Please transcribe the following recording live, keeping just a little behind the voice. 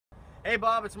Hey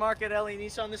Bob, it's Mark at LA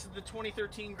Nissan. This is the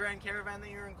 2013 Grand Caravan that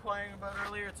you were inquiring about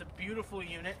earlier. It's a beautiful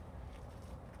unit.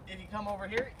 If you come over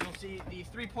here, you'll see the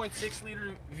 3.6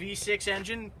 liter V6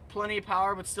 engine, plenty of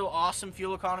power, but still awesome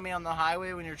fuel economy on the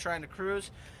highway when you're trying to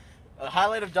cruise. The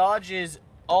highlight of Dodge is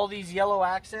all these yellow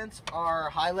accents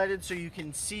are highlighted so you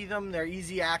can see them. They're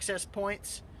easy access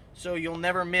points, so you'll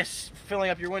never miss filling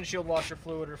up your windshield washer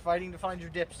fluid or fighting to find your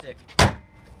dipstick.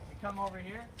 You come over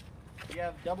here, you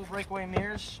have double breakaway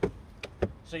mirrors,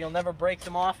 so you'll never break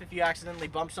them off if you accidentally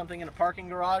bump something in a parking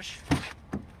garage.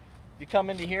 If you come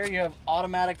into here, you have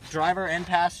automatic driver and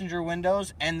passenger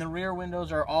windows, and the rear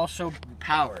windows are also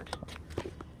powered.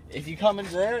 If you come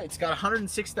into there, it's got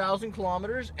 106,000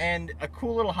 kilometers, and a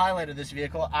cool little highlight of this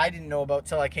vehicle I didn't know about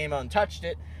till I came out and touched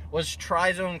it was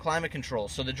tri-zone climate control.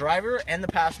 So the driver and the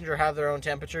passenger have their own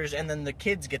temperatures, and then the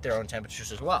kids get their own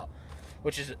temperatures as well,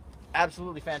 which is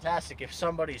absolutely fantastic if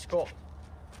somebody's cold.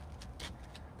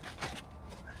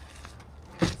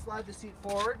 Slide the seat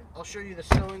forward. I'll show you the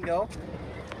stow and go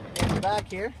in the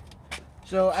back here.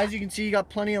 So as you can see, you got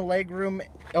plenty of leg room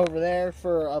over there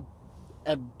for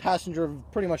a passenger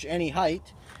of pretty much any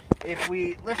height. If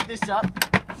we lift this up,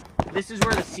 this is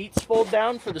where the seats fold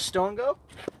down for the stow and go.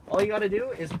 All you got to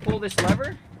do is pull this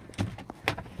lever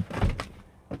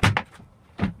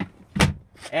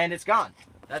and it's gone.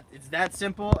 It's that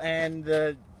simple, and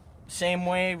the same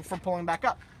way for pulling back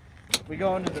up. If we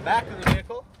go into the back of the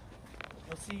vehicle,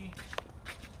 you'll see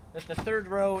that the third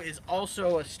row is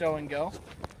also a stow and go.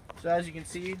 So as you can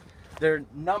see, they're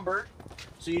numbered.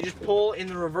 So you just pull in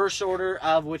the reverse order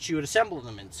of which you would assemble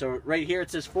them in. So right here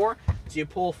it says 4, so you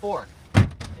pull 4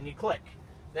 and you click.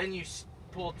 Then you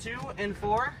pull 2 and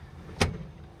 4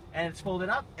 and it's folded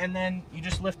up, and then you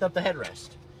just lift up the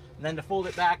headrest. And then to fold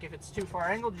it back, if it's too far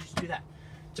angled, you just do that.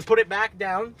 To put it back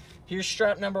down, here's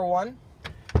strap number 1,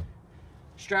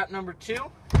 strap number 2,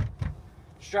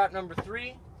 strap number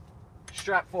 3,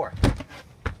 strap 4,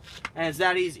 and it's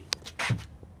that easy.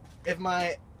 If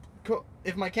my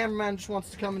cameraman just wants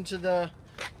to come into the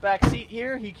back seat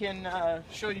here, he can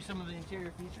show you some of the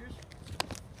interior features.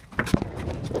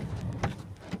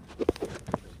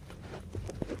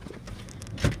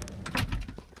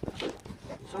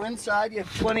 So inside you have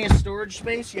plenty of storage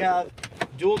space. You have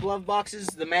dual glove boxes,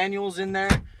 the manual's in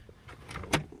there,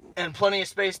 and plenty of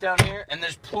space down here, and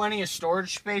there's plenty of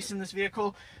storage space in this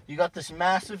vehicle. You got this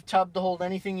massive tub to hold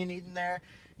anything you need in there.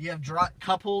 You have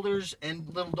cup holders and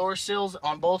little door sills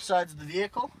on both sides of the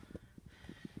vehicle.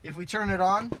 If we turn it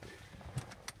on,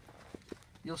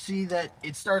 you'll see that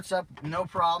it starts up no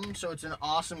problem, so it's in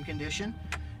awesome condition.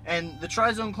 And the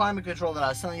tri-zone climate control that I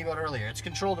was telling you about earlier, it's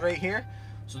controlled right here.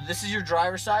 So this is your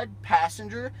driver's side,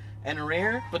 passenger, and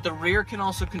rear, but the rear can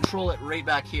also control it right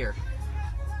back here.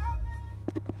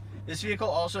 This vehicle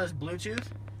also has Bluetooth.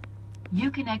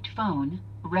 Uconnect phone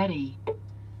ready.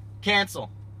 Cancel.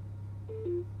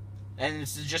 And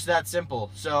it's just that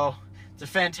simple. So it's a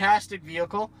fantastic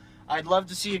vehicle. I'd love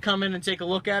to see you come in and take a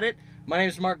look at it. My name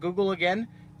is Mark Google again,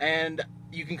 and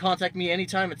you can contact me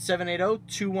anytime at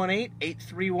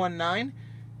 780-218-8319.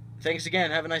 Thanks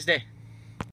again. Have a nice day.